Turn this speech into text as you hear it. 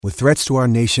With threats to our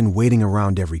nation waiting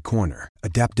around every corner,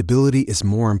 adaptability is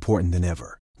more important than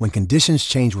ever. When conditions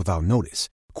change without notice,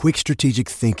 quick strategic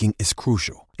thinking is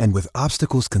crucial. And with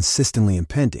obstacles consistently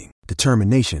impending,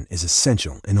 determination is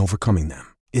essential in overcoming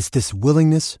them. It's this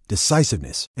willingness,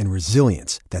 decisiveness, and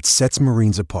resilience that sets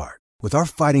Marines apart. With our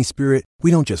fighting spirit, we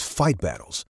don't just fight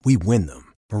battles, we win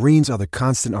them. Marines are the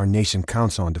constant our nation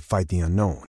counts on to fight the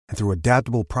unknown. And through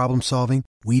adaptable problem solving,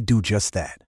 we do just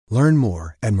that. Learn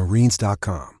more at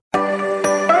marines.com.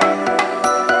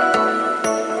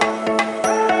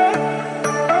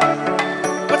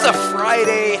 What's a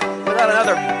Friday without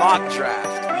another mock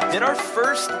draft? We did our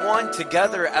first one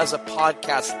together as a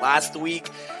podcast last week.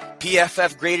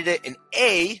 PFF graded it an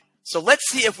A. So let's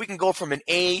see if we can go from an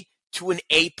A to an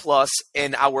A+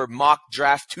 in our mock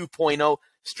draft 2.0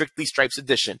 Strictly Stripes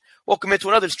edition. Welcome into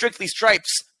another Strictly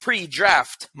Stripes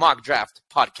pre-draft mock draft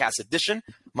podcast edition.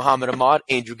 Muhammad Ahmad,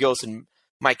 Andrew Gillis, and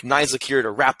Mike Nizick here to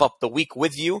wrap up the week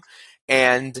with you.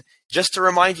 And just to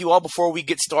remind you all before we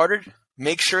get started,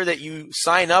 make sure that you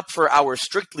sign up for our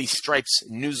Strictly Stripes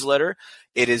newsletter.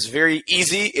 It is very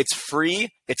easy. It's free.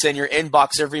 It's in your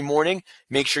inbox every morning.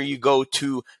 Make sure you go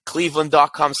to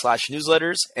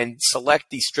cleveland.com/newsletters and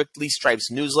select the Strictly Stripes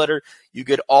newsletter. You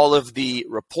get all of the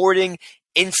reporting,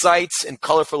 insights, and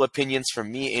colorful opinions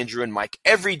from me, Andrew, and Mike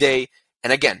every day.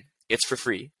 And again, it's for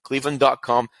free.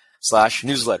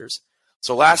 Cleveland.com/newsletters.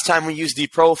 So last time we used the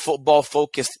Pro Football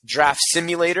Focused Draft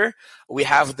Simulator. We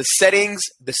have the settings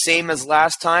the same as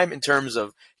last time in terms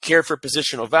of care for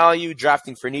positional value,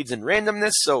 drafting for needs, and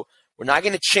randomness. So we're not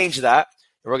going to change that.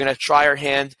 We're going to try our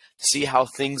hand to see how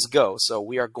things go. So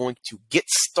we are going to get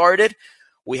started.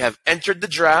 We have entered the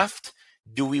draft.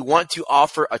 Do we want to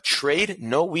offer a trade?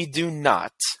 No, we do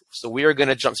not. So we are going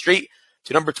to jump straight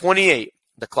to number 28.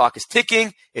 The clock is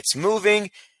ticking. It's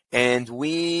moving. And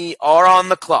we are on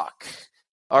the clock.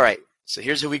 All right, so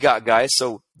here's who we got, guys.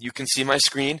 So you can see my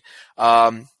screen.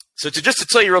 Just to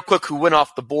tell you real quick who went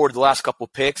off the board the last couple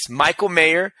picks, Michael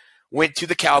Mayer went to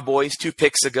the Cowboys 2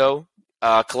 picks ago.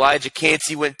 Kalijah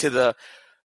Cansey went to the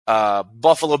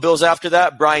Buffalo Bills after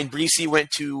that. Brian Breesy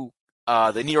went to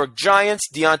the New York Giants.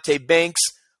 Deontay Banks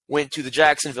went to the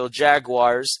Jacksonville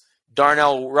Jaguars.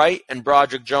 Darnell Wright and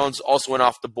Broderick Jones also went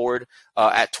off the board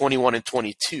at 21 and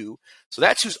 22. So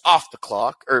that's who's off the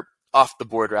clock, or off the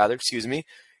board, rather, excuse me.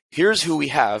 Here's who we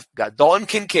have. Got Dalton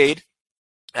Kincaid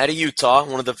out of Utah,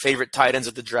 one of the favorite tight ends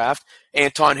of the draft.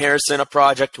 Anton Harrison, a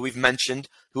project who we've mentioned,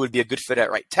 who would be a good fit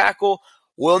at right tackle.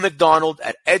 Will McDonald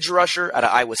at edge rusher out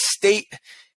of Iowa State.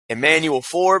 Emmanuel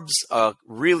Forbes, a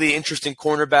really interesting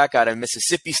cornerback out of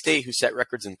Mississippi State who set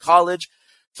records in college.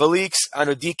 Felix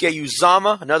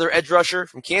Anudike-Uzomah, another edge rusher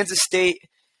from Kansas State.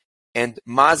 And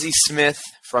Mazi Smith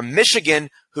from Michigan,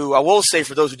 who I will say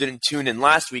for those who didn't tune in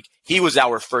last week, he was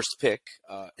our first pick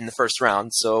in the first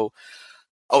round. So,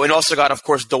 and also got, of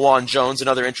course, DeJuan Jones,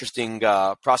 another interesting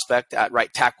prospect at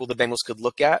right tackle the Bengals could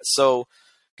look at. So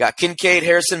got Kincaid,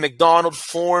 Harrison, McDonald,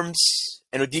 Forms,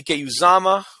 and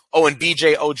Anudike-Uzomah. Oh, and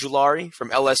B.J. Ojulari from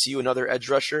LSU, another edge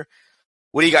rusher.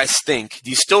 What do you guys think? Do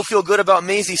you still feel good about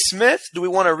Mazi Smith? Do we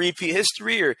want to repeat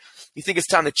history, or do you think it's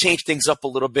time to change things up a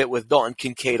little bit with Dalton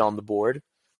Kincaid on the board?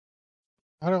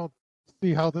 I don't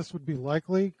see how this would be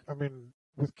likely. I mean,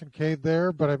 with Kincaid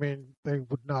there, but I mean, they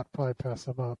would not probably pass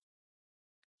him up.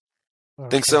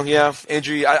 Think so? Yeah,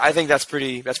 Andrew, I think that's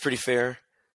pretty fair.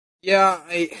 Yeah,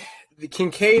 the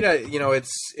Kincaid,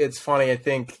 it's funny. I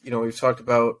think we've talked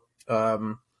about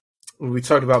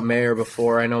Mayer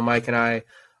before. I know Mike and I.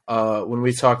 When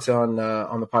we talked on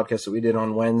the podcast that we did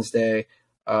on Wednesday,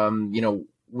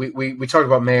 we talked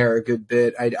about Mayer a good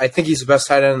bit. I think he's the best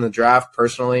tight end in the draft,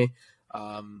 personally.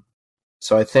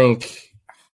 So I think,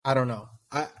 I don't know.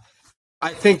 I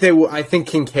think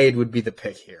Kincaid would be the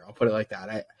pick here. I'll put it like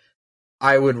that.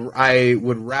 I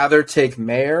would rather take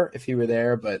Mayer if he were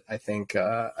there, but I think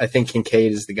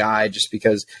Kincaid is the guy, just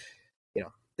because,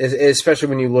 especially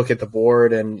when you look at the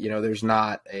board and, there's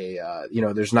not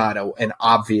an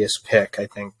obvious pick. I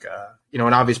think,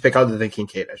 an obvious pick other than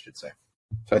Kincaid, I should say.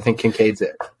 So I think Kincaid's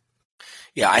it.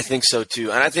 Yeah, I think so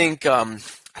too. And I think, I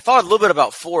thought a little bit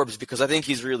about Forbes because I think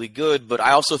he's really good, but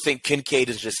I also think Kincaid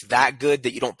is just that good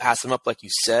that you don't pass him up like you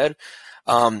said.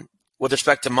 With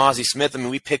respect to Mazi Smith, I mean,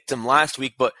 we picked him last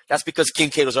week, but that's because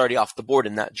Kincaid was already off the board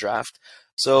in that draft.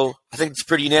 So I think it's a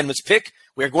pretty unanimous pick.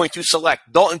 We are going to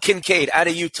select Dalton Kincaid out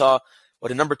of Utah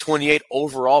with a number 28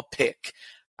 overall pick.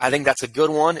 I think that's a good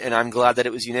one, and I'm glad that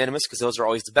it was unanimous because those are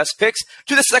always the best picks.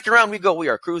 To the second round we go. We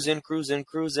are cruising, pushing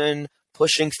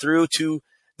through to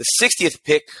the 60th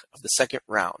pick of the second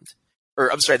round.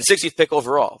 The 60th pick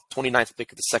overall, 29th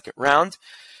pick of the second round.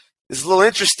 This is a little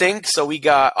interesting. So we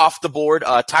got off the board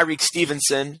Tyreek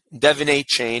Stevenson, Devin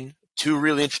A-Chain, two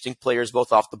really interesting players,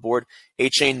 both off the board.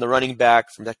 A-Chain, the running back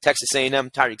from Texas A&M,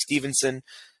 Tyreek Stevenson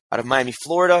out of Miami,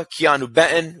 Florida. Keanu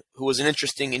Benton, who was an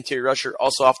interesting interior rusher,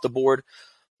 also off the board.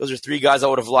 Those are three guys I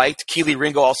would have liked. Keely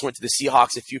Ringo also went to the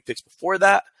Seahawks a few picks before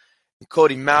that. And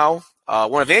Cody Mao,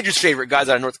 one of Andrew's favorite guys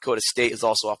out of North Dakota State, is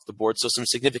also off the board. So some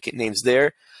significant names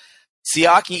there.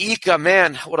 Siaki Ika,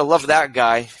 man, I would have loved that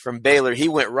guy from Baylor. He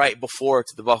went right before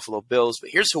to the Buffalo Bills. But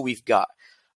here's who we've got.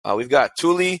 We've got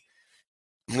Tuli.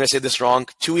 I'm going to say this wrong.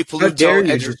 Tui Peluto. How dare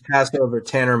you just pass over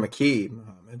Tanner McKee,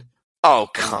 Muhammad? Oh,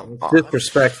 come on.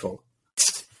 Disrespectful.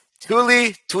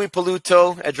 Tui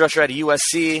Peluto, edge rusher out of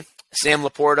USC. Sam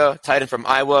Laporta, tight end from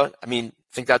Iowa. I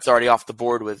think that's already off the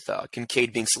board with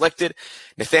Kincaid being selected.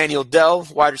 Nathaniel Dell,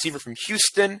 wide receiver from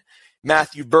Houston.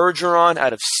 Matthew Bergeron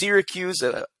out of Syracuse,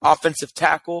 offensive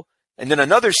tackle. And then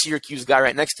another Syracuse guy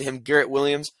right next to him, Garrett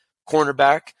Williams,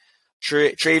 cornerback.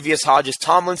 Travius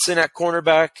Hodges-Tomlinson at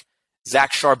cornerback.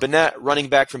 Zach Charbonnet, running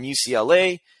back from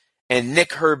UCLA. And Nick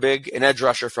Herbig, an edge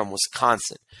rusher from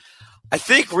Wisconsin. I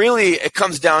think really it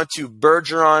comes down to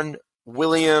Bergeron,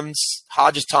 Williams,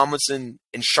 Hodges-Tomlinson,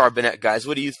 and Charbonnet, guys.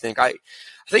 What do you think? I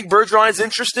think Bergeron is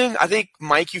interesting. I think,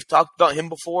 Mike, you've talked about him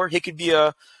before. He could be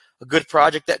a good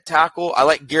project at tackle. I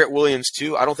like Garrett Williams,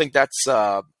 too. I think that's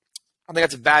a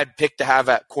bad pick to have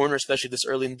at corner, especially this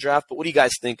early in the draft. But what do you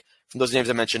guys think from those names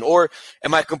I mentioned? Or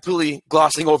am I completely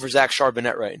glossing over Zach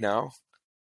Charbonnet right now?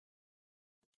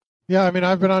 Yeah, I've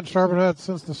been on Charbonnet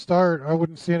since the start. I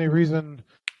wouldn't see any reason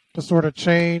to sort of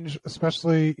change,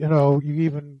 especially, you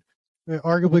even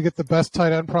arguably get the best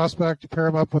tight end prospect. You pair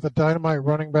him up with a dynamite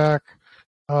running back.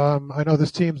 I know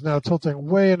this team's now tilting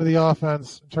way into the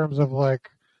offense in terms of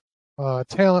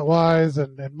talent-wise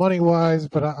and money-wise,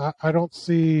 but I don't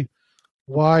see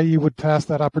why you would pass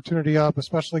that opportunity up,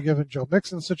 especially given Joe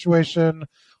Mixon's situation,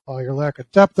 your lack of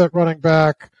depth at running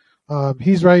back.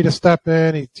 He's ready to step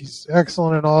in. He's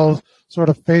excellent in all sort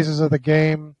of phases of the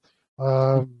game.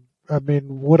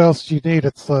 What else do you need?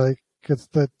 It's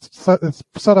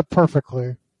set up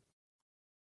perfectly.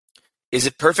 Is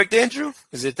it perfect, Andrew?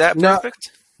 Is it that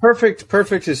perfect? No,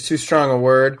 perfect is too strong a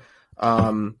word.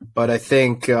 But I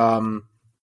think, I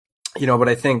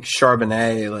think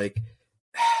Charbonnet,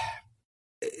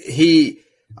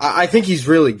 I think he's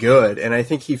really good, and I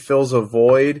think he fills a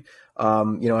void.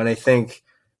 And I think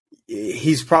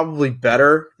he's probably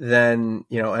better than,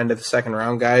 end of the second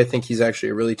round guy. I think he's actually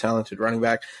a really talented running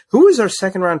back. Who was our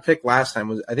second round pick last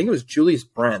time? I think it was Julius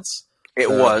Brents. It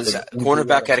was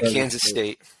cornerback out of Kansas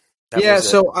State.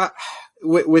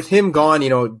 With him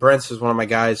gone, Brents is one of my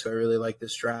guys, so I really like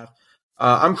this draft.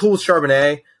 I'm cool with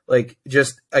Charbonnet.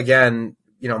 Just again,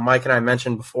 Mike and I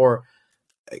mentioned before,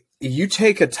 you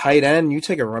take a tight end, you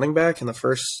take a running back in the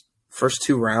first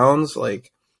two rounds,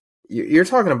 you're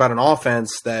talking about an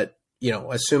offense that,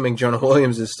 assuming Jonah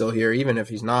Williams is still here, even if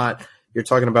he's not, you're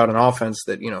talking about an offense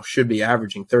that, should be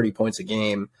averaging 30 points a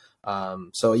game.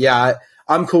 I'm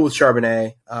cool with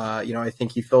Charbonnet. I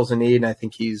think he fills a need, and I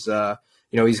think he's going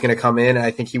to come in, and I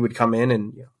think he would come in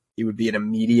and he would be an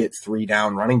immediate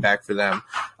 3-down running back for them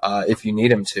if you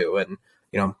need him to. And,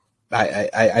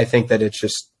 I think that it's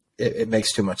just, it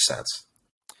makes too much sense.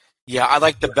 Yeah, I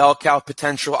like the bell cow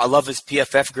potential. I love his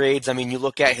PFF grades. You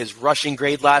look at his rushing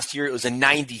grade last year, it was a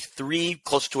 93,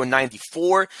 close to a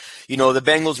 94. The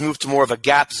Bengals moved to more of a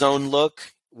gap zone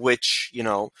look, which,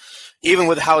 even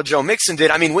with how Joe Mixon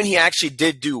did, when he actually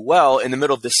did do well in the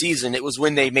middle of the season, it was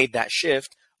when they made that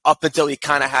shift up until he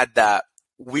kind of had that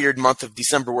weird month of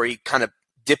December where he kind of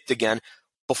dipped again.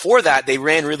 Before that, they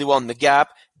ran really well in the gap.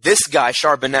 This guy,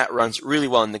 Charbonnet, runs really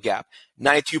well in the gap.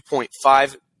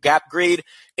 92.5 gap grade,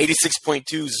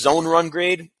 86.2 zone run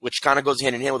grade, which kind of goes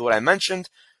hand in hand with what I mentioned.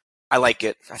 I like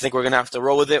it. I think we're going to have to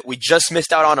roll with it. We just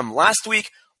missed out on him last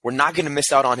week. We're not going to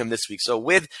miss out on him this week. So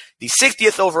with the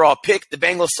 60th overall pick, the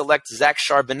Bengals select Zach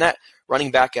Charbonnet,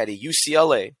 running back at a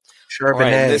UCLA.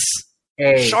 Charbonnet.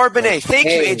 Charbonnet. Thank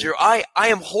you, Andrew. I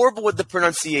am horrible with the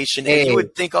pronunciation, and you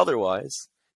would think otherwise.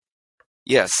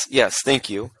 Yes. Thank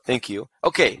you.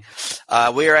 Okay.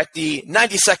 We are at the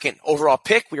 92nd overall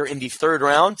pick. We are in the third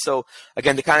round. So,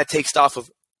 again, to kind of take stock of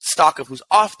who's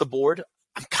off the board,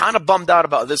 I'm kind of bummed out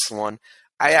about this one.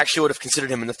 I actually would have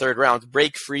considered him in the third round.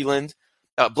 Blake Freeland,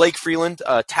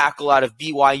 tackle out of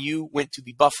BYU, went to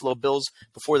the Buffalo Bills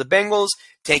before the Bengals.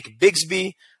 Tank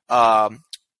Bigsby,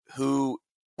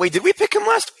 wait, did we pick him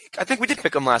last week? I think we did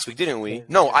pick him last week, didn't we?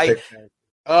 No,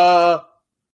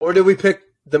 or did we pick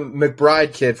the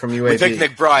McBride kid from UAB? We picked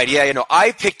McBride. Yeah,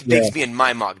 I picked Bigsby in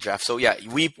my mock draft. So, yeah,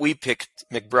 we picked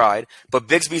McBride. But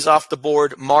Bigsby's off the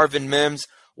board. Marvin Mims,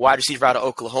 wide receiver out of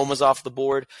Oklahoma, is off the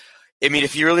board. I mean,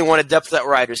 if you really want a depth at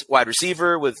wide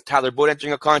receiver with Tyler Boyd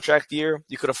entering a contract year,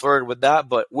 you could have flirted with that.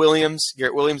 But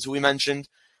Garrett Williams, who we mentioned,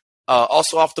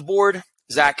 also off the board.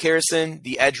 Zach Harrison,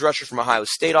 the edge rusher from Ohio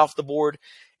State, off the board.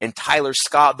 And Tyler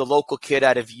Scott, the local kid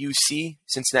out of UC,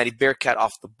 Cincinnati Bearcat,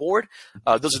 off the board.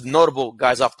 Those are the notable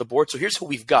guys off the board. So here's who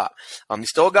we've got. You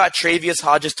still got Travius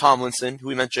Hodges-Tomlinson, who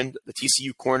we mentioned, the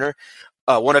TCU corner.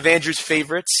 One of Andrew's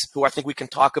favorites, who I think we can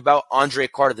talk about, Andre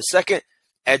Carter II,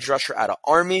 edge rusher out of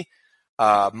Army.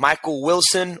 Michael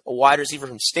Wilson, a wide receiver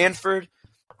from Stanford.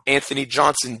 Anthony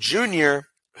Johnson Jr.,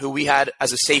 who we had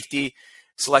as a safety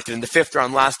selected in the 5th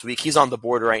round last week. He's on the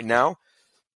board right now.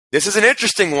 This is an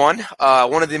interesting one.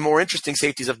 One of the more interesting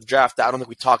safeties of the draft that I don't think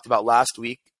we talked about last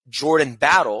week. Jordan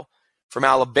Battle from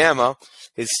Alabama.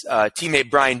 His teammate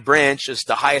Brian Branch is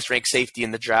the highest-ranked safety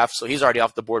in the draft, so he's already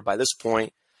off the board by this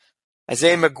point.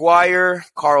 Isaiah McGuire,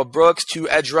 Carl Brooks, 2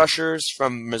 edge rushers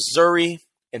from Missouri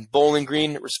and Bowling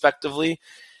Green, respectively.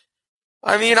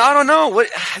 I mean, I don't know.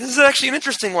 This is actually an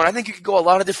interesting one. I think you could go a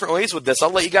lot of different ways with this. I'll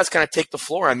let you guys kind of take the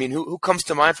floor. I mean, who comes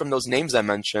to mind from those names I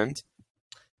mentioned?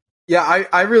 Yeah,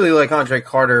 I really like Andre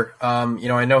Carter.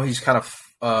 I know he's kind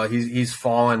of he's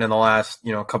fallen in the last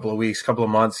couple of weeks, couple of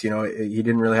months. He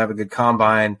didn't really have a good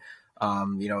combine.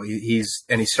 He's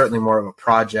certainly more of a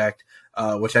project,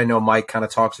 which I know Mike kind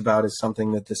of talks about as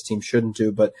something that this team shouldn't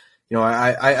do. But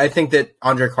I think that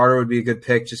Andre Carter would be a good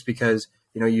pick just because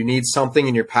you need something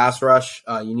in your pass rush.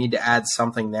 You need to add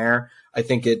something there. I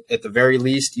think at the very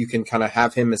least you can kind of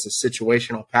have him as a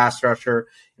situational pass rusher.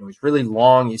 He's really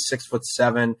long. He's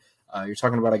 6'7". You're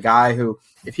talking about a guy who,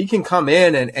 if he can come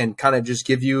in and kind of just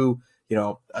give you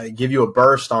a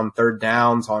burst on third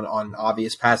downs, on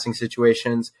obvious passing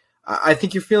situations, I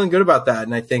think you're feeling good about that.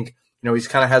 And I think, he's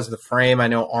kind of has the frame. I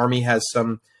know Army has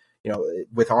some,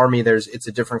 with Army, it's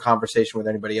a different conversation with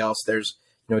anybody else. There's,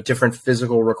 different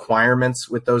physical requirements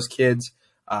with those kids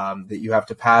that you have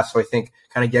to pass. So I think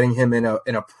kind of getting him in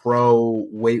a pro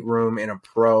weight room, in a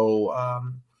pro,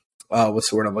 what's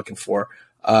the word I'm looking for?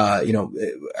 Health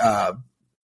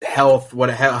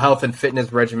and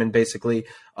fitness regimen, basically,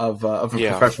 of a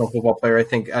professional football player. I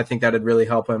think that'd really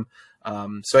help him.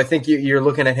 So I think you're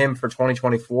looking at him for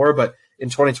 2024, but in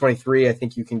 2023, I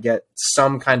think you can get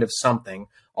some kind of something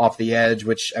off the edge,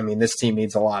 which, I mean, this team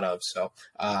needs a lot of. So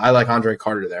I like Andre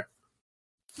Carter there.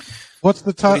 What's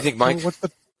the top? What do you think, Mike?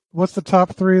 What's the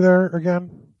top 3 there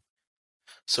again?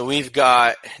 So we've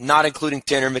got, not including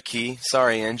Tanner McKee,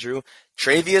 sorry, Andrew,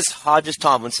 Travius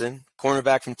Hodges-Tomlinson,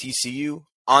 cornerback from TCU,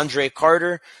 Andre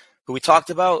Carter, who we talked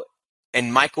about,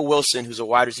 and Michael Wilson, who's a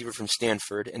wide receiver from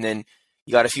Stanford. And then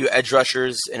you got a few edge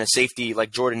rushers and a safety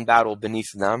like Jordan Battle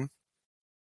beneath them.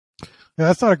 Yeah,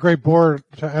 that's not a great board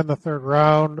to end the 3rd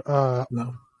round.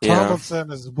 No. Tomlinson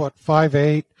is,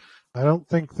 5'8". I don't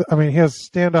think he has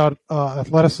standout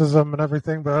athleticism and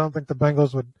everything, but I don't think the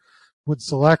Bengals would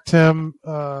select him.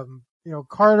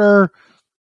 Carter,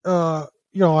 I'm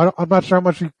not sure how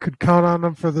much we could count on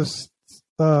him for this,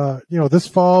 this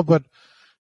fall, but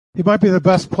he might be the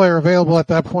best player available at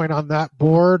that point on that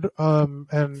board. I'm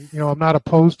not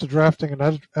opposed to drafting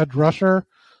an edge rusher.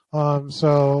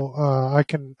 So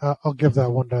I'll give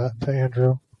that one to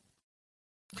Andrew.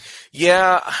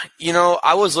 Yeah,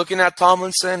 I was looking at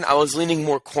Tomlinson. I was leaning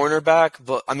more cornerback,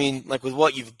 but I mean, like with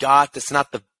what you've got, that's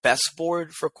not the best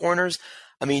board for corners.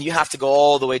 I mean, you have to go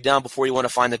all the way down before you want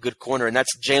to find a good corner, and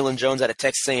that's Jalen Jones out of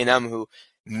Texas A&M, who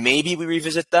maybe we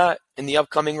revisit that in the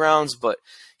upcoming rounds, but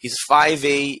he's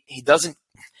 5'8".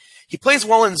 He plays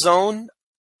well in zone,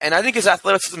 and I think his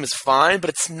athleticism is fine, but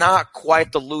it's not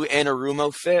quite the Lou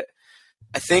Anarumo fit.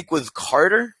 I think with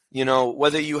Carter,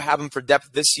 whether you have him for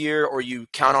depth this year or you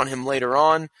count on him later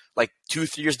on, like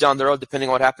 2-3 years down the road, depending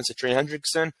on what happens to Trey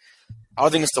Hendrickson, I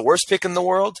don't think it's the worst pick in the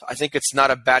world. I think it's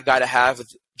not a bad guy to have with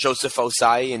Joseph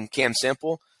Osai and Cam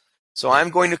Sample. So I'm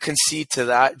going to concede to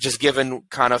that, just given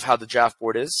kind of how the draft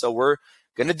board is. So we're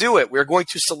going to do it. We're going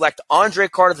to select Andre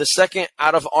Carter II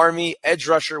out of Army, edge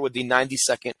rusher with the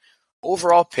 92nd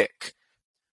overall pick.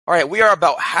 All right, we are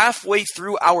about halfway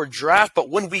through our draft, but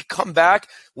when we come back,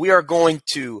 we are going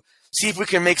to see if we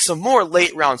can make some more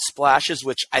late-round splashes,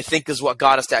 which I think is what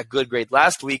got us that good grade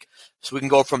last week, so we can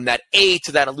go from that A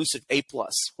to that elusive A+.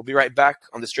 We'll be right back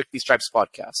on the Strictly Stripes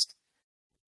podcast.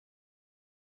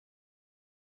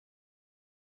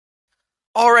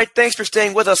 All right, thanks for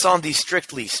staying with us on the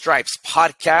Strictly Stripes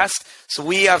podcast. So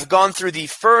we have gone through the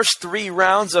first 3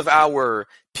 rounds of our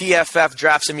PFF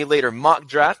Draft Simulator mock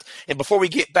draft. And before we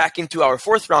get back into our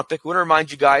 4th round pick, we want to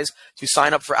remind you guys to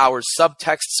sign up for our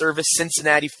subtext service,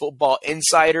 Cincinnati Football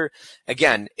Insider.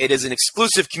 Again, it is an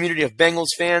exclusive community of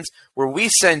Bengals fans where we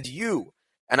send you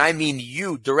and I mean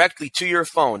you, directly to your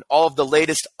phone, all of the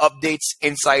latest updates,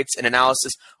 insights, and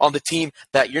analysis on the team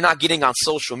that you're not getting on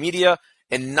social media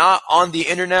and not on the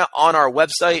internet, on our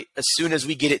website as soon as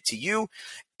we get it to you.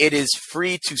 It is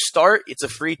free to start. It's a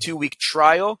free 2-week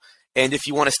trial. And if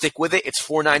you want to stick with it, it's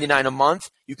 $4.99 a month.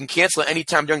 You can cancel it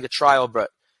anytime during the trial, but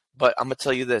I'm going to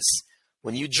tell you this.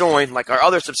 When you join, like our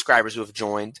other subscribers who have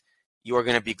joined, you are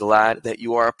going to be glad that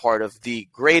you are a part of the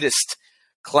greatest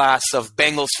class of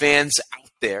Bengals fans out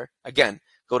there. Again,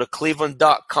 go to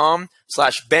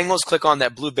cleveland.com/Bengals. Click on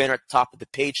that blue banner at the top of the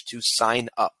page to sign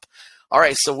up. All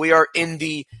right, so we are in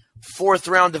the 4th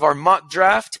round of our mock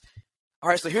draft. All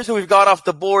right, so here's who we've got off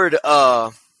the board.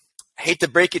 I hate to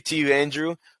break it to you,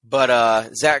 Andrew,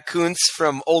 but Zach Kuntz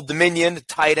from Old Dominion,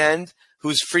 tight end,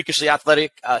 who's freakishly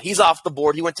athletic. He's off the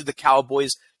board. He went to the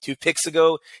Cowboys 2 picks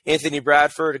ago. Anthony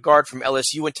Bradford, a guard from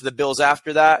LSU, went to the Bills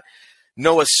after that.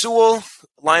 Noah Sewell,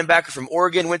 linebacker from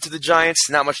Oregon, went to the Giants.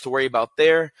 Not much to worry about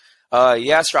there.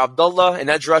 Yasser Abdullah, an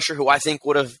edge rusher who I think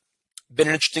would have been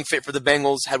an interesting fit for the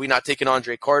Bengals had we not taken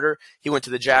Andre Carter. He went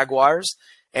to the Jaguars.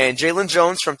 And Jalen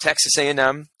Jones from Texas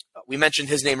A&M. We mentioned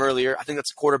his name earlier. I think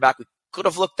that's a quarterback we could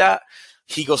have looked at.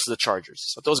 He goes to the Chargers.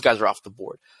 So those guys are off the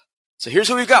board. So here's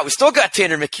who we've got. We still got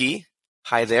Tanner McKee.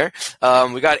 Hi there.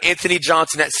 We got Anthony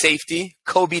Johnson at safety.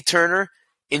 Kobe Turner,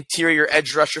 interior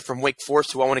edge rusher from Wake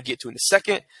Forest, who I want to get to in a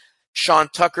second. Sean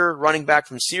Tucker, running back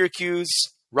from Syracuse.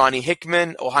 Ronnie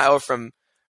Hickman, Ohio from –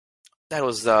 I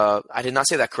did not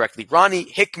say that correctly. Ronnie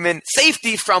Hickman,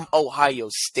 safety from Ohio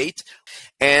State.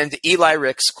 And Eli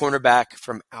Ricks, cornerback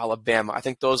from Alabama. I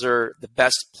think those are the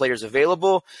best players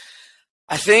available.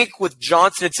 I think with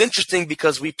Johnson, it's interesting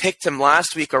because we picked him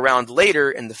last week a round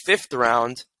later in the 5th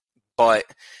round. But,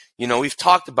 we've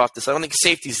talked about this. I don't think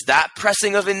safety's that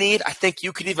pressing of a need. I think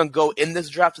you could even go in this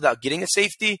draft without getting a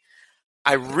safety.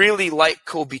 I really like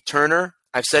Kobe Turner.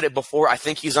 I've said it before. I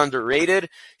think he's underrated.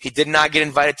 He did not get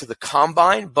invited to the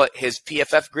combine, but his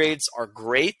PFF grades are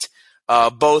great,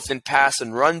 both in pass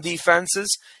and run defenses.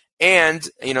 And,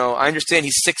 I understand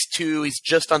he's 6'2". He's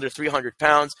just under 300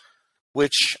 pounds,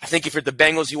 which I think if you're the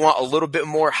Bengals, you want a little bit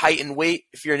more height and weight.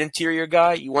 If you're an interior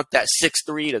guy, you want that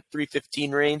 6'3" to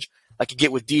 315 range like you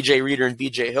get with DJ Reader and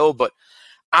BJ Hill. But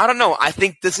I don't know. I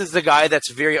think this is the guy that's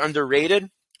very underrated.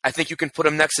 I think you can put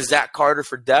him next to Zach Carter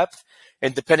for depth.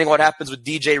 And depending on what happens with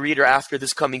DJ Reader after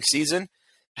this coming season,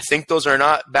 I think those are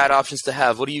not bad options to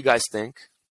have. What do you guys think?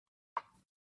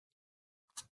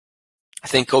 I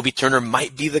think Kobe Turner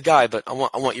might be the guy, but I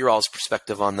want your all's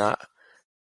perspective on that.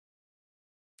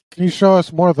 Can you show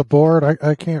us more of the board?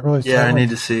 I can't really see. Yeah, I need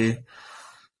to see.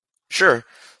 Sure.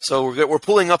 So we're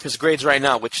pulling up his grades right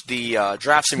now, which the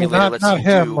draft simulator lets you do. Not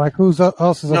him. Like who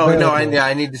else is available? No.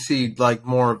 I need to see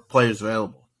more players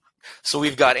available. So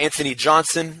we've got Anthony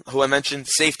Johnson, who I mentioned,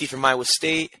 safety from Iowa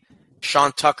State.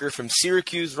 Sean Tucker from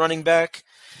Syracuse, running back.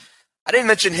 I didn't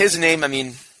mention his name. I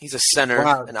mean, he's a center.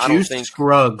 Wow, and I don't think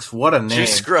Scruggs. What a name.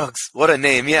 Juice Scruggs. What a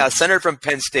name. Yeah, a center from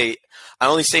Penn State. I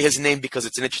only say his name because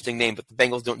it's an interesting name, but the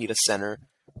Bengals don't need a center.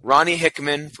 Ronnie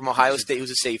Hickman from Ohio State,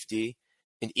 who's a safety.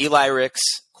 And Eli Ricks,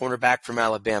 cornerback from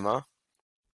Alabama.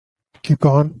 Keep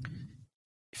going.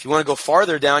 If you want to go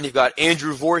farther down, you've got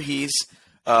Andrew Voorhees,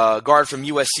 guard from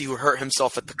USC who hurt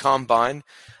himself at the combine.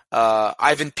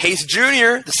 Ivan Pace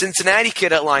Jr., the Cincinnati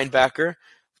kid at linebacker.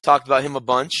 Talked about him a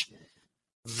bunch.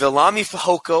 Viliami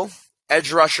Fehoko,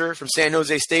 edge rusher from San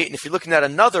Jose State. And if you're looking at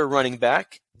another running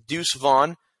back, Deuce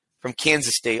Vaughn from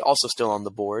Kansas State, also still on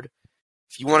the board.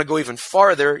 If you want to go even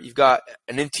farther, you've got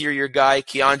an interior guy,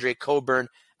 Keandre Coburn,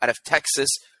 out of Texas,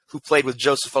 who played with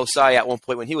Joseph Osai at one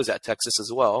point when he was at Texas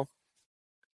as well.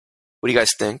 What do you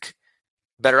guys think?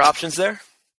 Better options there?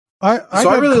 I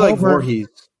really like Voorhees.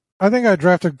 I think I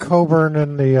drafted Coburn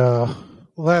in the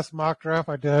last mock draft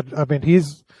I did. I mean,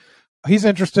 he's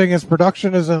interesting. His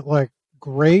production isn't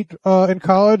great in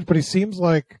college, but he seems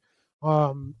like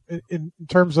in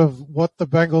terms of what the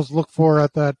Bengals look for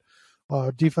at that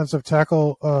defensive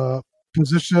tackle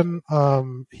position,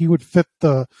 he would fit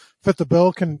the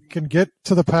bill. Can get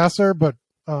to the passer, but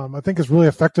I think is really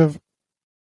effective.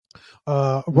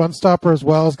 Run stopper as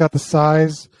well. Has got the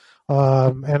size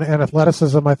and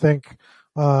athleticism. I think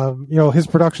his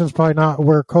production is probably not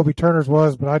where Kobe Turner's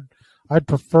was, but I'd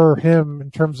prefer him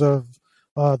in terms of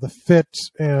the fit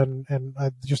and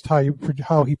just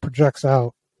how he projects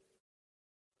out.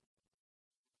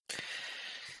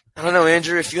 I don't know,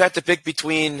 Andrew. If you had to pick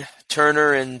between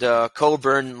Turner and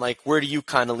Coburn, where do you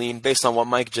kind of lean based on what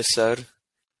Mike just said?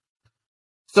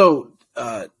 So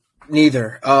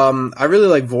neither. I really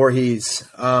like Voorhees.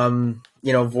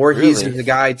 Voorhees is a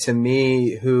guy to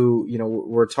me who,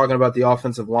 we're talking about the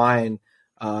offensive line.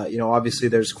 Obviously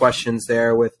there's questions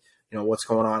there with, what's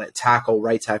going on at tackle,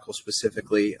 right tackle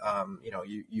specifically.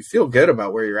 You feel good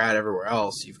about where you're at everywhere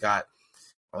else. You've got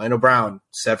Orlando Brown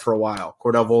set for a while,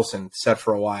 Cordell Volson set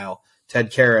for a while,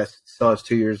 Ted Karras still has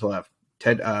 2 years left.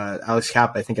 Alex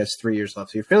Kapp, I think, has 3 years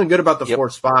left. So you're feeling good about the 4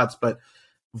 spots, but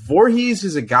Voorhees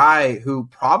is a guy who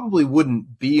probably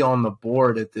wouldn't be on the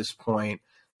board at this point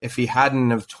if he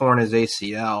hadn't have torn his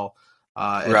ACL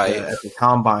at the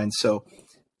combine. So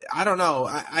I don't know.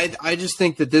 I just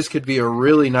think that this could be a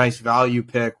really nice value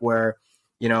pick where,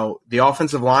 the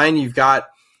offensive line, you've got,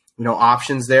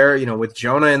 options there, with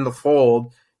Jonah in the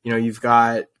fold, you've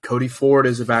got Cody Ford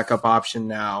as a backup option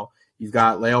now. You've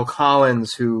got La'el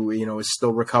Collins, who, is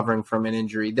still recovering from an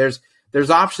injury. There's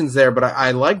options there, but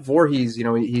I like Voorhees.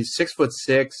 He's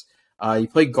 6'6". He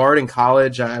played guard in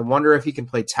college. I wonder if he can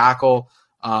play tackle.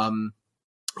 I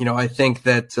think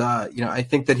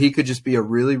that he could just be a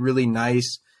really, really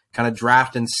nice kind of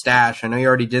draft and stash. I know you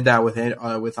already did that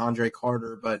with Andre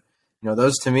Carter, but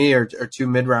those to me are 2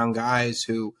 mid-round guys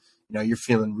who you're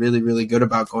feeling really, really good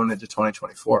about going into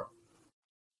 2024.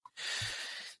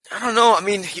 I don't know. I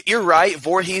mean, you're right.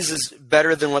 Voorhees is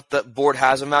better than what the board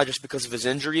has him now just because of his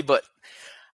injury, but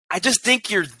I just think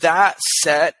you're that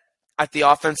set at the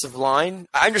offensive line.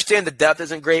 I understand the depth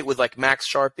isn't great with like Max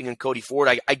Sharping and Cody Ford.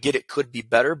 I get it could be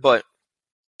better, but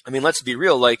I mean, let's be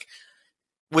real. Like,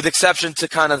 with exception to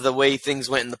kind of the way things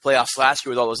went in the playoffs last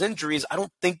year with all those injuries, I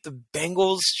don't think the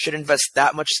Bengals should invest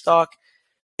that much stock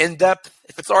in depth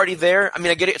if it's already there. I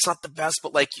mean, I get it. It's not the best,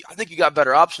 but like, I think you got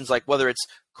better options, like whether it's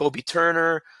Kobe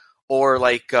Turner or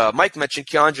like Mike mentioned,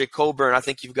 Keandre Coburn. I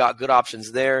think you've got good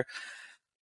options there.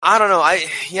 I don't know.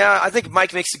 I think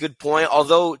Mike makes a good point.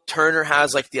 Although Turner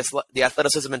has like the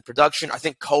athleticism and production, I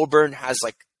think Coburn has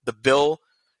like the bill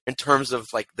in terms of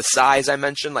like the size I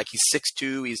mentioned. Like he's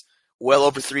 6'2", he's well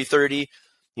over 330.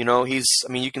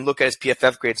 You can look at his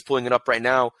PFF grades, pulling it up right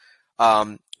now.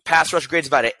 Pass rush grade is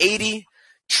about an 80.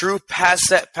 True pass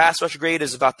rush grade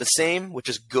is about the same, which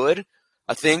is good,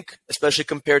 I think, especially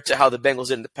compared to how the Bengals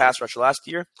did in the pass rush last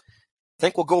year. I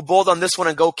think we'll go bold on this one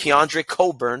and go Keandre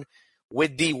Coburn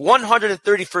with the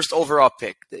 131st overall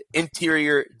pick, the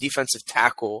interior defensive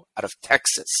tackle out of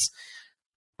Texas.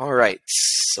 All right,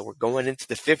 so we're going into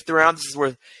the 5th round. This is where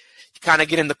you kind of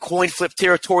get in the coin flip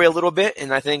territory a little bit,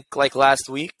 and I think like last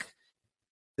week,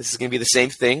 this is going to be the same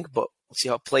thing, but we'll see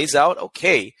how it plays out.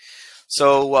 Okay,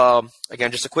 so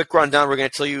again, just a quick rundown. We're going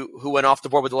to tell you who went off the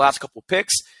board with the last couple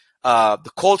picks.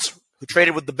 The Colts, who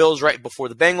traded with the Bills right before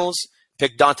the Bengals,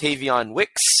 picked Dontavion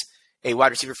Wicks, a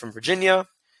wide receiver from Virginia.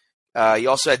 You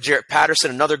also had Jarrett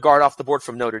Patterson, another guard off the board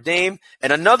from Notre Dame,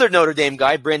 and another Notre Dame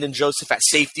guy, Brandon Joseph at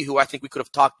safety, who I think we could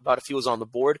have talked about if he was on the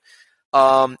board.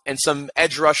 And some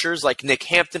edge rushers like Nick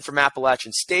Hampton from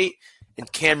Appalachian State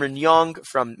and Cameron Young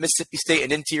from Mississippi State,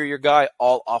 an interior guy,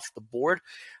 all off the board.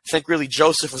 I think really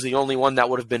Joseph was the only one that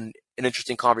would have been an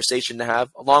interesting conversation to have,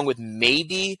 along with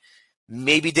maybe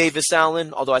Davis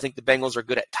Allen, although I think the Bengals are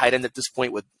good at tight end at this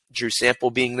point with Drew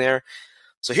Sample being there.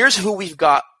 So here's who we've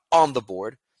got on the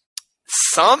board.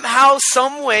 Somehow,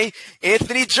 some way,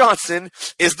 Anthony Johnson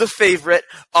is the favorite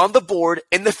on the board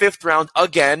in the 5th round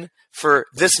again for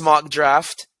this mock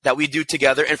draft that we do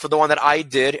together and for the one that I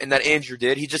did and that Andrew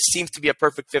did. He just seems to be a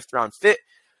perfect 5th round fit.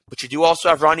 But you do also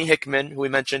have Ronnie Hickman, who we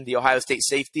mentioned, the Ohio State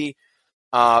safety.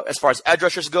 As far as edge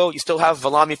rushers go, you still have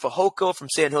Valami Fehoko from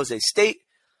San Jose State.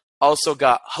 Also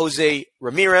got Jose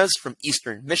Ramirez from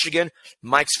Eastern Michigan,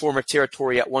 Mike's former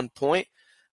territory at one point.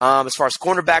 As far as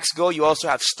cornerbacks go, you also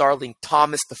have Starling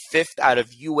Thomas, the 5th out of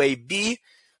UAB.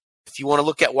 If you want to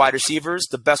look at wide receivers,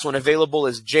 the best one available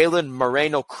is Jalen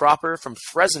Moreno-Cropper from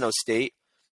Fresno State.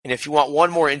 And if you want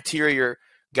one more interior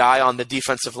guy on the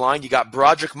defensive line, you got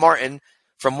Broderick Martin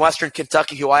from Western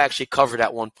Kentucky, who I actually covered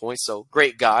at one point, so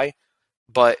great guy.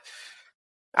 But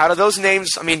out of those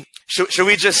names, I mean, should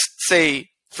we just say,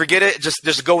 forget it,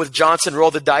 just go with Johnson,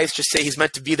 roll the dice, just say he's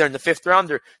meant to be there in the 5th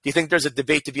round? Or do you think there's a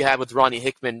debate to be had with Ronnie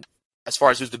Hickman as far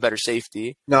as who's the better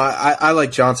safety? No, I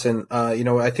like Johnson.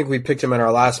 I think we picked him in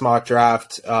our last mock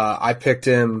draft. I picked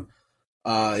him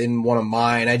in one of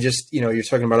mine. I just, you're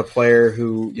talking about a player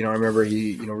who, I remember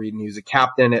he was a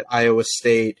captain at Iowa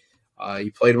State. He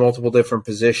played multiple different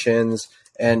positions.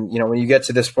 And, when you get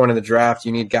to this point in the draft,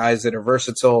 you need guys that are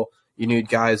versatile. You need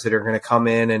guys that are going to come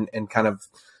in and kind of,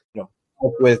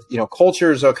 help with,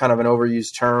 culture is a kind of an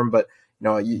overused term, but,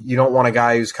 you don't want a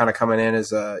guy who's kind of coming in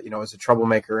as a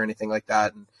troublemaker or anything like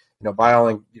that. And, by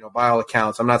all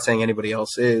accounts, I'm not saying anybody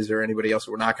else is or anybody else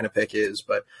that we're not going to pick is,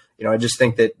 but, I just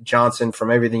think that Johnson, from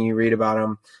everything you read about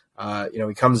him,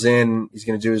 he comes in, he's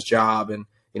going to do his job, and,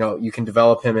 you can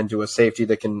develop him into a safety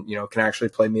that can actually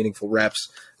play meaningful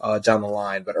reps down the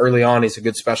line. But early on, he's a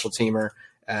good special teamer,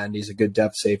 and he's a good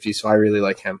depth safety, so I really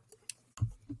like him.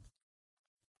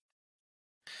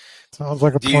 Sounds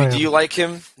like a plan. Do you like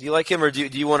him? Do you like him, or do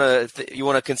you want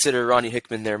to consider Ronnie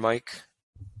Hickman there, Mike?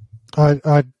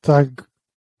 I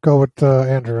go with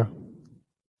Andrew.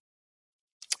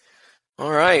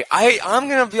 All right. I'm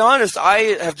going to be honest.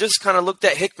 I have just kind of looked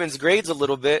at Hickman's grades a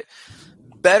little bit.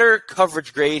 Better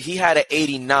coverage grade. He had an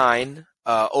 89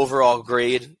 overall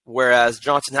grade, whereas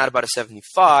Johnson had about a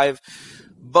 75.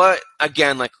 But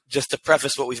again, like just to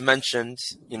preface what we've mentioned,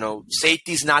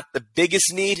 safety's not the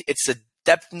biggest need. It's a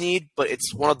depth need, but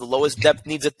it's one of the lowest depth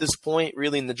needs at this point,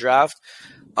 really, in the draft.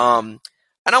 And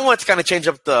I wanted to kind of change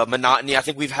up the monotony. I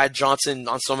think we've had Johnson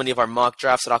on so many of our mock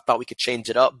drafts that I thought we could change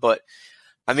it up. But,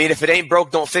 I mean, if it ain't broke,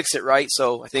 don't fix it, right?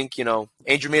 So I think,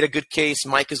 Andrew made a good case.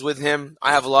 Mike is with him.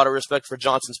 I have a lot of respect for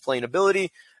Johnson's playing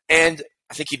ability. And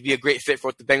I think he'd be a great fit for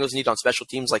what the Bengals need on special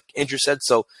teams, like Andrew said.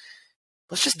 So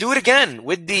let's just do it again.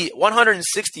 With the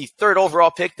 163rd overall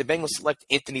pick, the Bengals select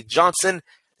Anthony Johnson,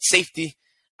 safety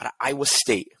out of Iowa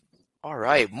State. All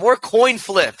right, more coin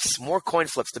flips.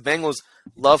 The Bengals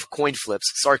love coin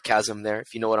flips. Sarcasm there,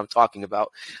 if you know what I'm talking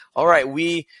about. All right,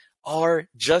 we are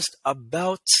just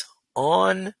about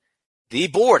on the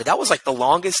board. That was like the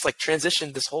longest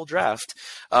transition this whole draft.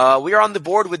 We are on the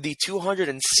board with the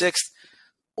 206th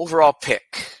overall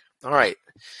pick. All right,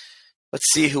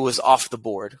 let's see who was off the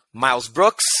board. Miles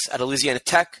Brooks at Louisiana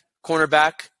Tech,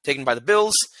 cornerback, taken by the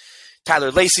Bills.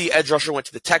 Tyler Lacey, edge rusher, went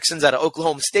to the Texans out of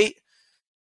Oklahoma State.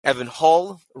 Evan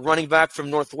Hull, running back from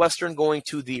Northwestern, going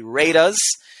to the Raiders.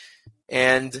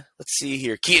 And let's see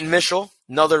here. Keaton Mitchell,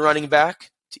 another running back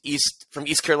from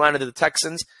East Carolina to the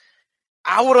Texans.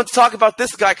 I wouldn't talk about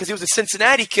this guy because he was a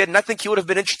Cincinnati kid, and I think he would have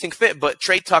been an interesting fit. But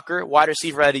Trey Tucker, wide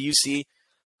receiver out of UC,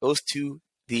 goes to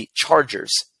the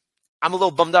Chargers. I'm a little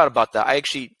bummed out about that. I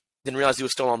actually didn't realize he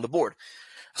was still on the board.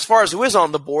 As far as who is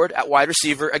on the board at wide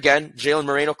receiver, again, Jalen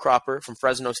Moreno-Cropper from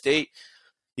Fresno State.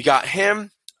 You got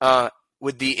him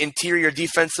with the interior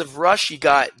defensive rush. You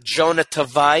got Jonah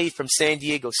Tavai from San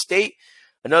Diego State.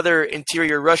 Another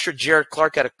interior rusher, Jared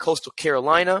Clark out of Coastal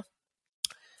Carolina.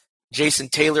 Jason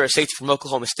Taylor, a safety from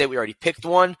Oklahoma State. We already picked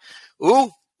one.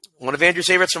 Ooh, one of Andrew's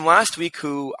favorites from last week,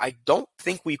 who I don't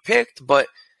think we picked, but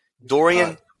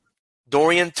Dorian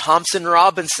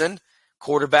Thompson-Robinson,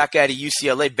 quarterback out of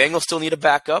UCLA. Bengals still need a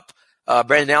backup.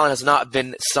 Brandon Allen has not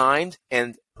been signed,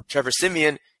 and Trevor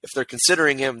Siemian, if they're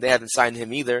considering him, they haven't signed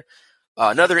him either.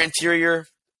 Another interior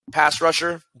pass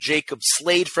rusher, Jacob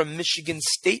Slade from Michigan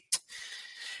State.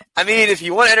 I mean, if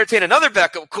you want to entertain another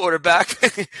backup quarterback,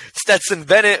 Stetson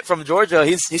Bennett from Georgia,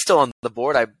 he's still on the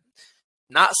board. I'm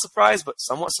not surprised, but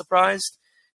somewhat surprised.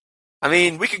 I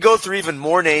mean, we could go through even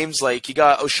more names. Like, you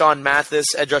got O'Shawn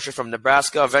Mathis, edge rusher from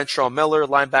Nebraska, Ventrell Miller,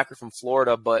 linebacker from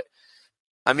Florida. But,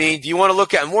 I mean, do you want to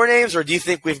look at more names, or do you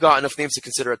think we've got enough names to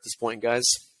consider at this point, guys?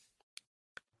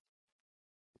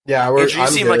 Yeah, Andrew, you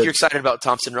seem like you're excited about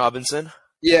Thompson Robinson.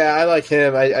 Yeah, I like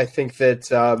him. I think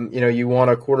that, you want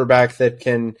a quarterback that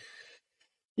can –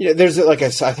 there's, like I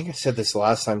think I said this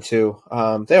last time too.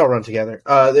 They all run together.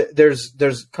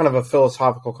 There's kind of a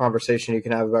philosophical conversation you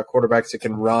can have about quarterbacks that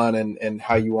can run and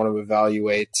how you want to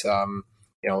evaluate.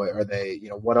 Are they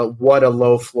what a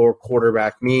low floor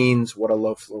quarterback means, what a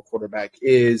low floor quarterback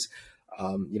is.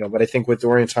 But I think with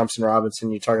Dorian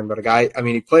Thompson-Robinson, you're talking about a guy. I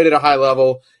mean, he played at a high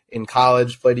level in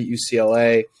college, played at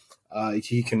UCLA.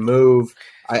 He can move.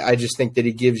 I just think that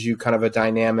he gives you kind of a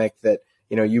dynamic that.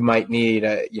 You might need,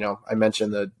 I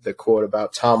mentioned the quote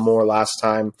about Tom Moore last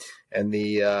time and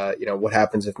the, what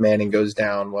happens if Manning goes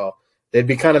down? Well, they'd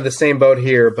be kind of the same boat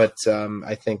here, but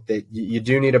I think that you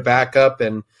do need a backup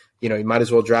and, you might as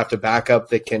well draft a backup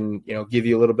that can, give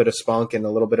you a little bit of spunk and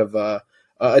a little bit of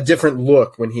a different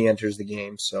look when he enters the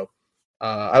game. So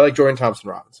I like Dorian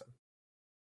Thompson-Robinson.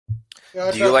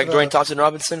 Yeah, do you like Dorian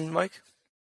Thompson-Robinson, Mike?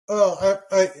 Oh,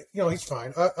 he's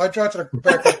fine. I drafted a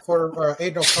backup quarter,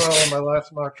 Aiden O'Connell in my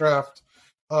last mock draft.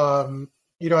 I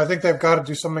think they've got to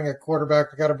do something at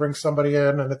quarterback. They've got to bring somebody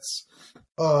in, and it's,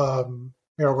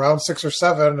 round 6 or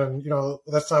 7, and,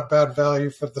 that's not bad value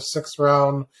for the 6th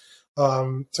round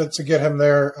to get him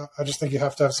there. I just think you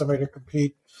have to have somebody to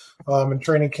compete in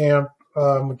training camp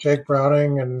with Jake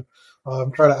Browning and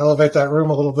try to elevate that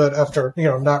room a little bit after,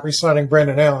 not re-signing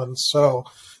Brandon Allen. So,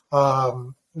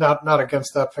 not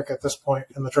against that pick at this point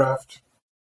in the draft.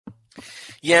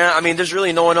 Yeah, I mean, there's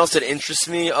really no one else that interests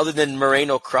me other than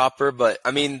Moreno-Cropper, but,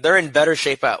 I mean, they're in better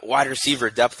shape at wide receiver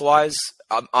depth-wise,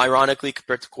 ironically,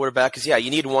 compared to quarterback, because, yeah,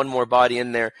 you need one more body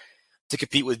in there to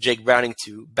compete with Jake Browning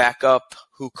to back up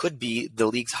who could be the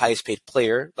league's highest paid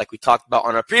player, like we talked about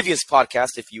on our previous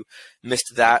podcast, if you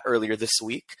missed that earlier this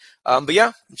week. But yeah,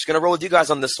 I'm just going to roll with you guys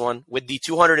on this one. With the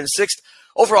 206th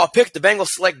overall pick, the Bengals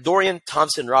select Dorian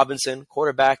Thompson-Robinson,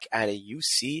 quarterback at a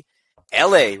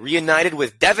UCLA, reunited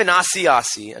with Devin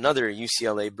Asiasi, another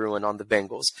UCLA Bruin on the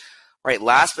Bengals. All right,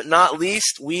 last but not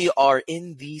least, we are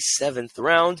in the 7th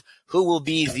round. Who will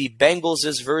be the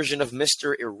Bengals' version of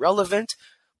Mr. Irrelevant?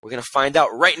 We're going to find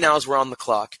out right now as we're on the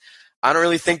clock. I don't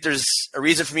really think there's a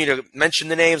reason for me to mention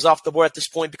the names off the board at this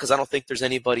point because I don't think there's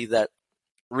anybody that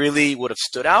really would have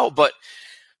stood out. But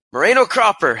Moreno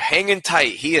Cropper, hanging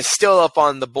tight. He is still up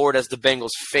on the board as the Bengals'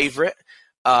 favorite.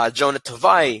 Jonah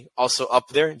Tavai, also up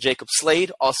there. Jacob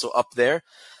Slade, also up there.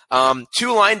 2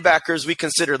 linebackers we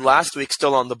considered last week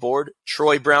still on the board.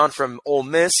 Troy Brown from Ole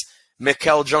Miss.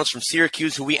 Mikael Jones from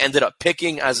Syracuse, who we ended up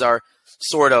picking as our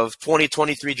sort of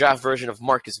 2023 draft version of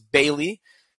Marcus Bailey.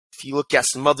 If you look at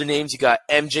some other names, you got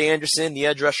M.J. Anderson, the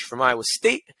edge rusher from Iowa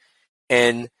State.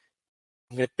 And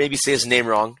I'm going to maybe say his name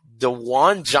wrong.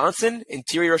 DeJuan Johnson,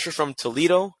 interior rusher from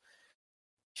Toledo.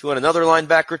 If you want another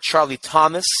linebacker, Charlie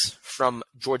Thomas from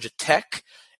Georgia Tech.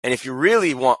 And if you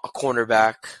really want a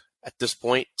cornerback at this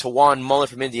point, Tawan Mullen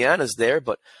from Indiana is there.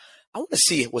 But I want to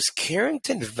see, was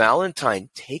Carrington Valentine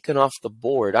taken off the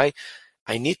board? I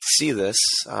need to see this.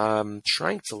 I'm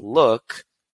trying to look.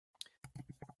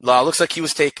 Looks like he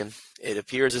was taken. It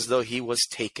appears as though he was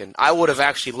taken. I would have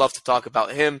actually loved to talk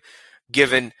about him,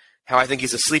 given how I think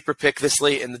he's a sleeper pick this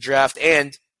late in the draft,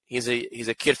 and he's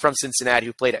a kid from Cincinnati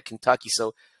who played at Kentucky,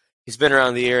 so he's been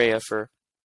around the area for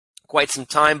quite some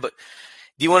time. But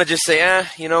do you want to just say,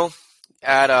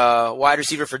 at wide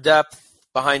receiver for depth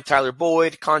behind Tyler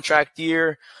Boyd, contract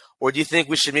year, or do you think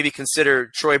we should maybe consider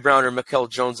Troy Brown or Mikael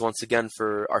Jones once again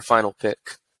for our final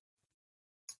pick?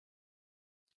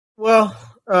 Well,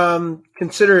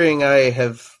 considering I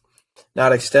have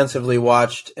not extensively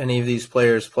watched any of these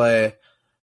players play,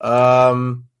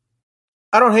 I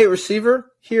don't hate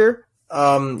receiver here.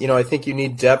 I think you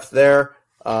need depth there.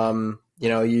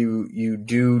 You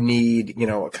do need,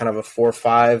 kind of a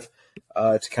 4-5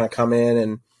 to kind of come in.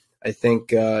 And I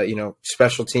think,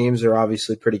 special teams are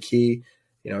obviously pretty key.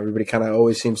 Everybody kind of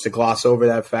always seems to gloss over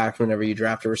that fact whenever you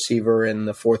draft a receiver in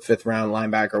the 4th, 5th round,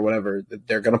 linebacker or whatever.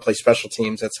 They're going to play special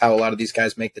teams. That's how a lot of these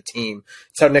guys make the team.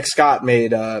 It's how Nick Scott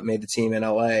made the team in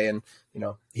LA, and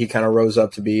he kind of rose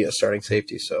up to be a starting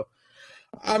safety. So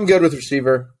I'm good with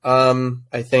receiver.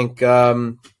 I think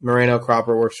Moreno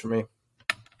Cropper works for me.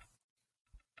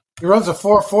 He runs a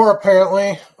 4.4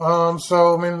 apparently.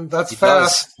 That's he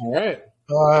fast. Does. All right.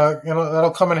 That'll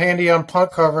come in handy on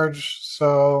punt coverage.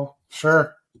 So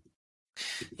sure.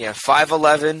 Yeah,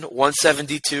 5'11",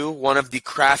 172, one of the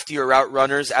craftier route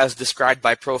runners as described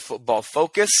by Pro Football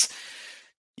Focus.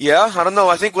 Yeah, I don't know.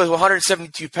 I think with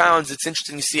 172 pounds, it's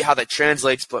interesting to see how that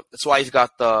translates, but that's why he's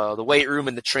got the weight room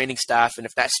and the training staff, and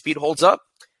if that speed holds up,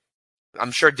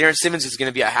 I'm sure Darren Simmons is going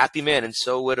to be a happy man, and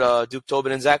so would Duke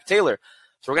Tobin and Zach Taylor.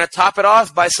 So we're going to top it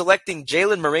off by selecting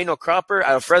Jalen Moreno Cropper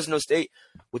out of Fresno State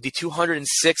with the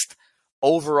 206th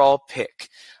overall pick.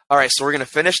 All right, so we're going to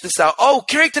finish this out. Oh,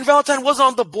 Carrington Valentine was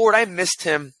on the board. I missed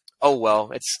him. Oh, well.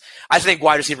 I think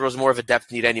wide receiver was more of a depth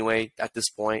need anyway at this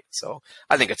point, so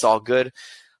I think it's all good.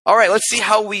 All right, let's see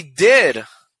how we did.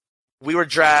 We were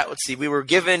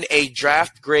given a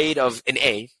draft grade of an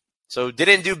A, so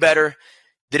didn't do better,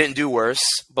 didn't do worse.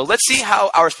 But let's see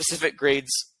how our specific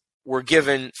grades were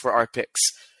given for our picks.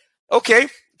 Okay,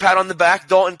 pat on the back.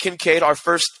 Dalton Kincaid, our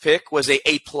first pick, was a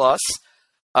A+.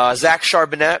 Zach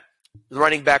Charbonnet, the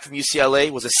running back from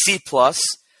UCLA, was a C+.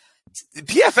 The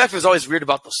PFF is always weird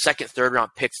about those second, third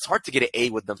round picks. It's hard to get an A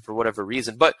with them for whatever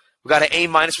reason. But we got an A-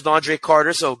 with Andre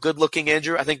Carter, so good looking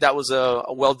Andrew. I think that was a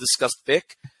well-discussed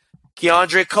pick.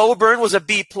 Keandre Coburn was a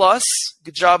B+.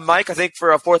 Good job, Mike. I think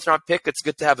for a fourth round pick, it's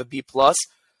good to have a B+.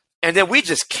 And then we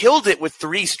just killed it with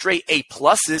 3 straight A+.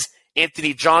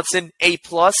 Anthony Johnson, A+.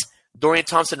 Dorian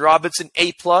Thompson-Robinson,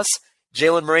 A+.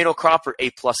 Jalen Moreno Cropper,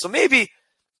 A+. So maybe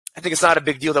I think it's not a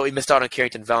big deal that we missed out on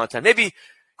Carrington Valentine. Maybe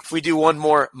if we do one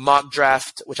more mock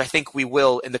draft, which I think we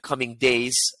will in the coming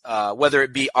days, whether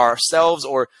it be ourselves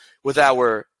or with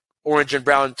our Orange and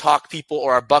Brown talk people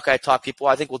or our Buckeye talk people,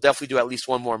 I think we'll definitely do at least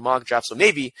one more mock draft. So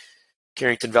maybe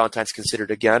Carrington Valentine's considered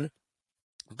again.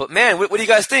 But man, what do you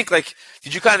guys think? Like,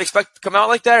 did you kind of expect to come out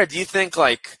like that, or do you think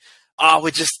like,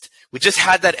 we just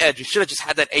had that edge? We should have just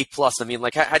had that A+. I mean,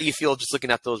 like, how do you feel just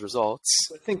looking at those results?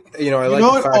 I think it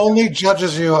only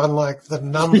judges you on like the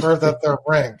number that they're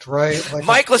ranked, right? Like,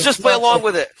 Mike, let's just play along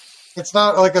with it. It's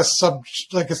not like it's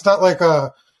not like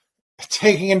a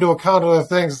taking into account other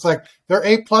things. It's like they're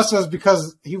A pluses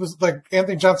because he was like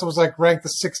Anthony Johnson was like ranked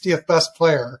the 60th best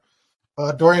player.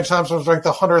 Dorian Thompson was ranked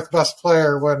the 100th best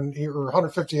player or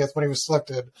 150th when he was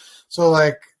selected. So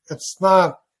like it's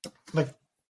not like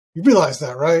you realize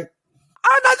that, right?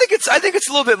 I think it's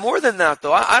a little bit more than that,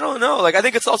 though. I don't know. Like, I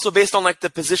think it's also based on like the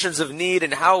positions of need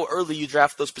and how early you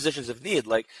draft those positions of need.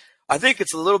 Like, I think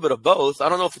it's a little bit of both. I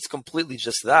don't know if it's completely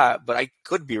just that, but I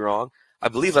could be wrong. I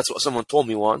believe that's what someone told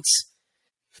me once.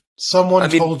 Someone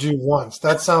told you once.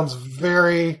 That sounds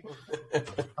very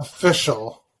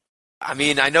official. I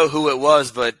mean, I know who it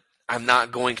was, but I'm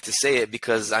not going to say it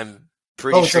because I'm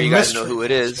pretty sure you guys know who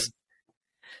it is.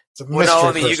 It's a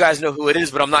mystery you guys know who it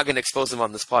is, but I'm not going to expose him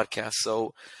on this podcast.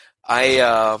 So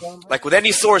I like with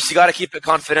any source, you got to keep it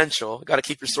confidential. You got to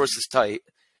keep your sources tight.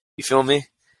 You feel me?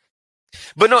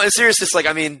 But no, in seriousness, like,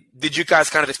 I mean, did you guys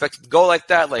kind of expect it to go like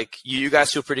that? Like, you guys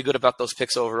feel pretty good about those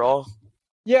picks overall?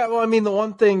 Yeah, well, I mean, the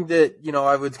one thing that,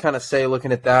 I would kind of say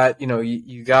looking at that,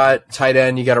 you got tight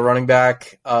end, you got a running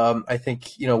back. I think,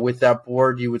 with that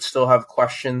board, you would still have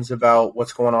questions about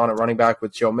what's going on at running back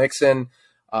with Joe Mixon.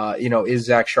 Is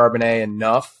Zach Charbonnet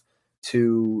enough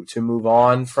to move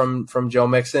on from Joe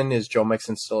Mixon? Is Joe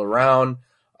Mixon still around?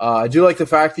 I do like the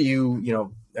fact that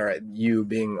you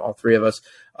being all three of us,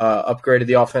 upgraded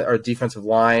the offense or defensive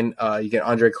line. You get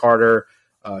Andre Carter,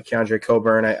 Keandre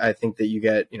Coburn. I think that you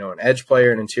get, an edge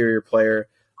player, an interior player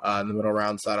in the middle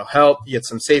rounds. That'll help. You get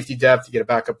some safety depth. You get a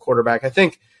backup quarterback. I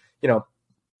think,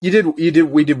 we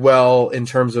did well in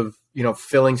terms of,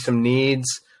 filling some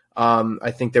needs.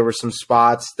 I think there were some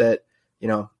spots that,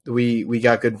 we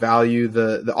got good value.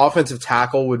 The offensive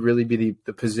tackle would really be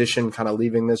the position kind of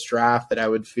leaving this draft that I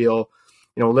would feel,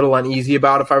 a little uneasy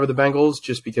about if I were the Bengals,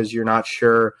 just because you're not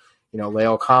sure,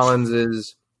 La'el Collins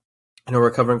is,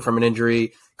 recovering from an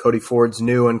injury. Cody Ford's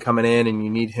new and coming in, and you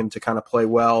need him to kind of play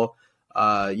well.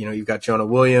 You've got Jonah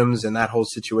Williams and that whole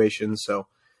situation. So,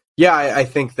 yeah, I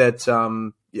think that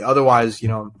otherwise,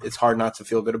 it's hard not to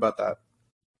feel good about that.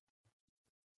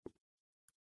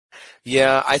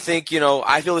 Yeah, I think,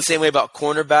 I feel the same way about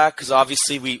cornerback because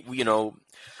obviously we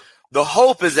the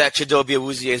hope is that Chidobe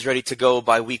Awuzie is ready to go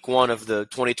by week 1 of the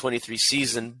 2023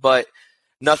 season, but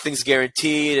nothing's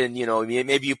guaranteed, and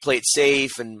maybe you play it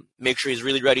safe and make sure he's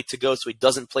really ready to go so he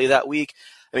doesn't play that week.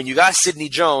 I mean, you got Sidney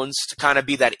Jones to kind of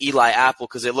be that Eli Apple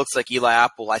because it looks like Eli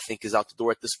Apple, I think, is out the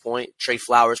door at this point. Trey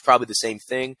Flowers, probably the same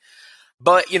thing.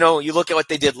 But, you look at what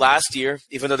they did last year.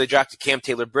 Even though they drafted Cam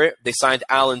Taylor-Britt, they signed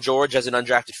Alan George as an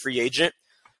undrafted free agent.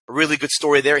 A really good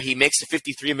story there. He makes the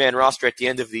 53-man roster at the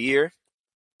end of the year,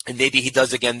 and maybe he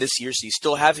does again this year, so you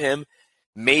still have him.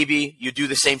 Maybe you do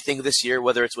the same thing this year,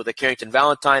 whether it's with a Carrington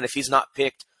Valentine, if he's not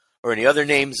picked, or any other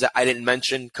names that I didn't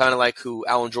mention, kind of like who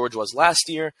Alan George was last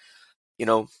year.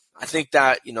 I think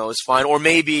that, is fine. Or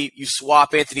maybe you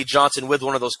swap Anthony Johnson with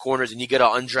one of those corners and you get an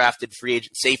undrafted free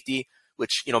agent safety,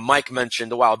 which, Mike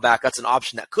mentioned a while back. That's an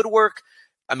option that could work.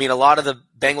 I mean, a lot of the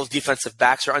Bengals defensive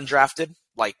backs are undrafted,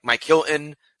 like Mike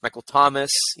Hilton, Michael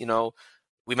Thomas,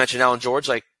 we mentioned Alan George.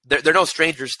 Like, they're no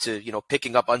strangers to,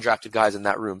 picking up undrafted guys in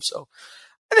that room. So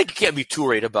I think you can't be too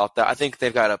worried about that. I think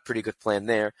they've got a pretty good plan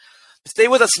there. Stay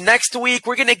with us next week.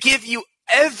 We're going to give you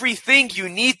everything you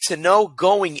need to know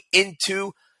going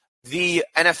into the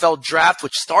NFL draft,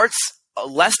 which starts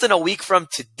less than a week from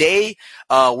today.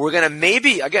 We're going to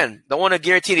maybe, again, don't want to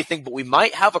guarantee anything, but we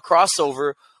might have a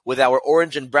crossover with our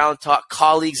Orange and Brown Talk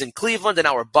colleagues in Cleveland and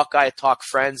our Buckeye Talk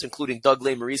friends, including Doug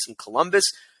Lesmerises in Columbus.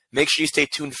 Make sure you stay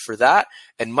tuned for that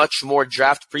and much more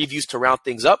draft previews to round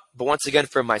things up. But once again,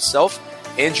 for myself,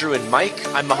 Andrew, and Mike,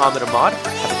 I'm Muhammad Ahmad.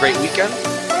 Have a great weekend.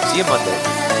 See you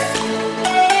Monday.